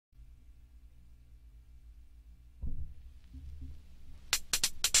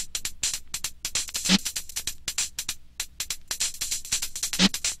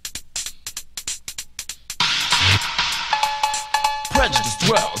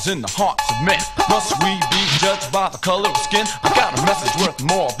dwells in the hearts of men. Must we be judged by the color of skin? I got a message worth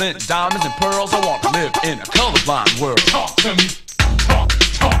more than diamonds and pearls. I want to live in a colorblind world. Talk to me. Talk to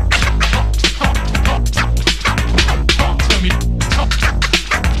me. Talk to me.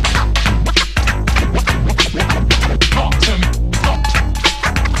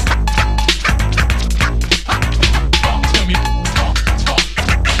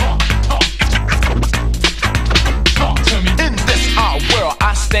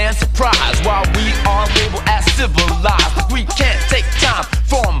 I stand surprised while we are labeled as civilized. We can't take time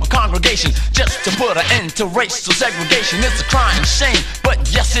from a congregation just to put an end to racial segregation. It's a crying shame, but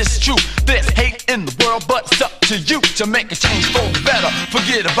yes, it's true. There's hate in the world, but it's up to you to make a change for the better.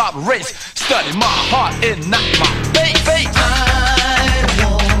 Forget about race, study my heart and not my face. I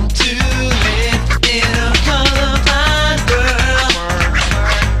want to live in a colorblind world.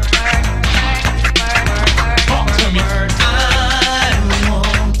 Talk to me.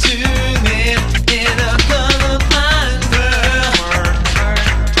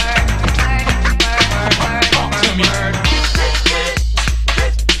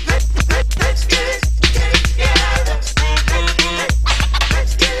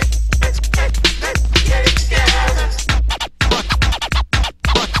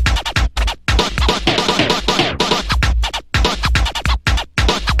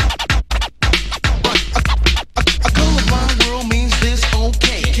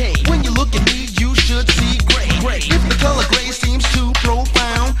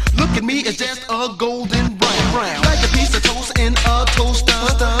 It's just a golden brown, like a piece of toast in a toaster,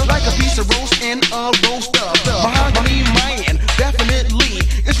 like a piece of roast in a roaster. Mahogany man, definitely,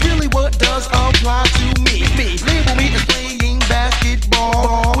 it's really what does apply to me. Label me as playing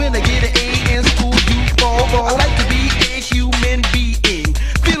basketball. When I get an A in school, you fall. I like to be a human being,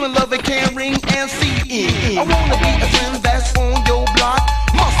 feeling love and caring and seeing. I wanna be a friend that's on your block,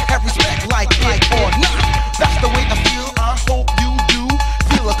 must have respect like it or not. That's the way I feel, I hope you do.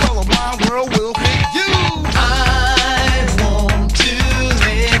 Feel a colorblind world will pick you. I want to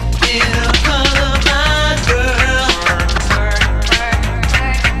live in a colorblind world.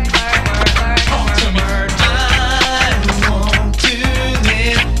 Talk to me. I want to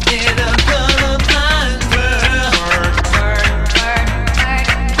live in a colorblind world.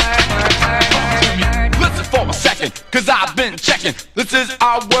 Listen for a second, cause I've been checking. This is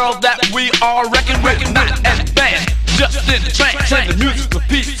our world that we are reckoning with, not advanced. Just in the trance, the music's of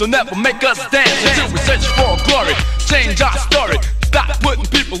peace, so never make us dance until we search for glory. Change our story, stop putting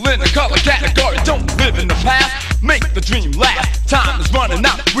people in the color category. Don't live in the past, make the dream last. Time is running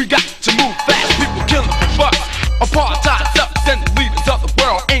out, we got to move fast. People killing for bucks, apartheid sucks, and the leaders of the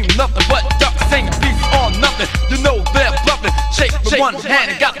world ain't nothing but ducks. Ain't peace or nothing, you know they're bluffing. Shake with one hand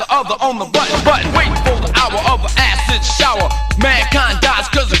and got the other on the button. Wait for the hour of an acid shower. Mankind dies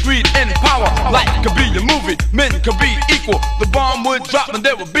cause of greed and power. Life could be a movie, men could be equal. The bomb would drop and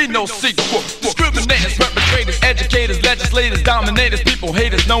there would be no sequel. Discriminators, perpetrators, educators, legislators, dominators, people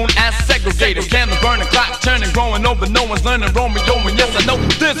haters known as segregators. Candle burning, clock turning, growing over, no one's learning Romeo. And yes, I know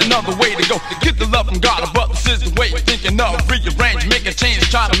there's another way to go to get the love from God, but this is the way you're thinking of. Rearrange, make a change,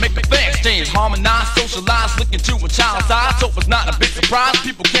 try to make the things change. Harmonize, socialize, look into a child's eyes. So it's not a big surprise,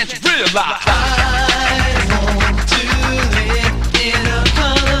 people can't you realize?